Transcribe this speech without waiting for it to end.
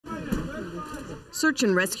Search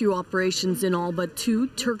and rescue operations in all but 2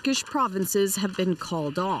 Turkish provinces have been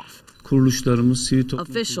called off.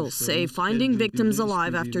 Officials say finding victims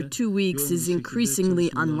alive after 2 weeks is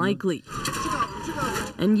increasingly unlikely.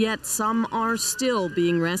 And yet some are still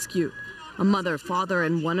being rescued. A mother, father,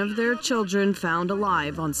 and one of their children found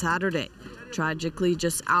alive on Saturday. Tragically,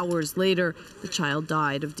 just hours later, the child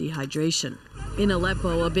died of dehydration. In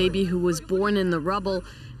Aleppo, a baby who was born in the rubble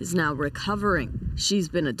is now recovering. She's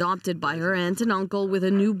been adopted by her aunt and uncle with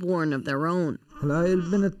a newborn of their own.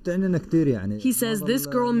 He says this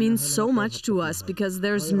girl means so much to us because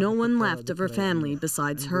there's no one left of her family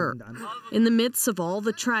besides her. In the midst of all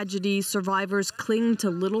the tragedy, survivors cling to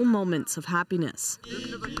little moments of happiness.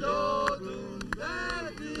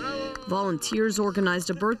 Volunteers organized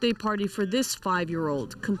a birthday party for this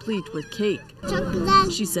 5-year-old, complete with cake.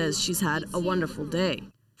 She says she's had a wonderful day.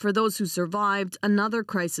 For those who survived, another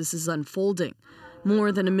crisis is unfolding.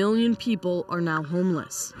 More than 1 million people are now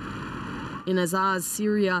homeless. In Azaz,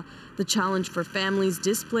 Syria, the challenge for families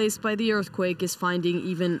displaced by the earthquake is finding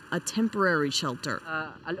even a temporary shelter.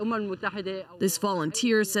 This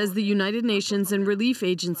volunteer says the United Nations and relief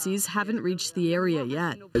agencies haven't reached the area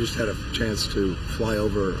yet. I just had a chance to fly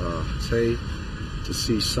over, to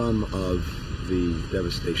see some of the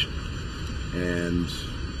devastation. And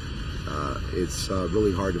it's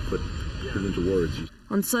really hard to put into words.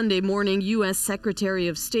 On Sunday morning, U.S. Secretary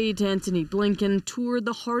of State Antony Blinken toured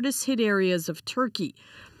the hardest-hit areas of Turkey.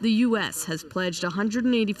 The U.S. has pledged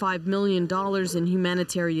 $185 million in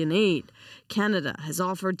humanitarian aid. Canada has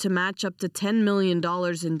offered to match up to $10 million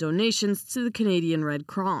in donations to the Canadian Red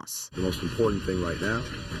Cross. The most important thing right now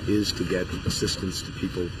is to get assistance to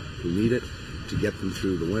people who need it, to get them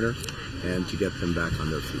through the winter, and to get them back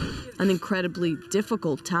on their feet. An incredibly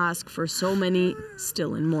difficult task for so many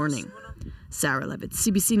still in mourning. Sarah Levitt,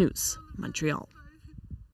 CBC News, Montreal.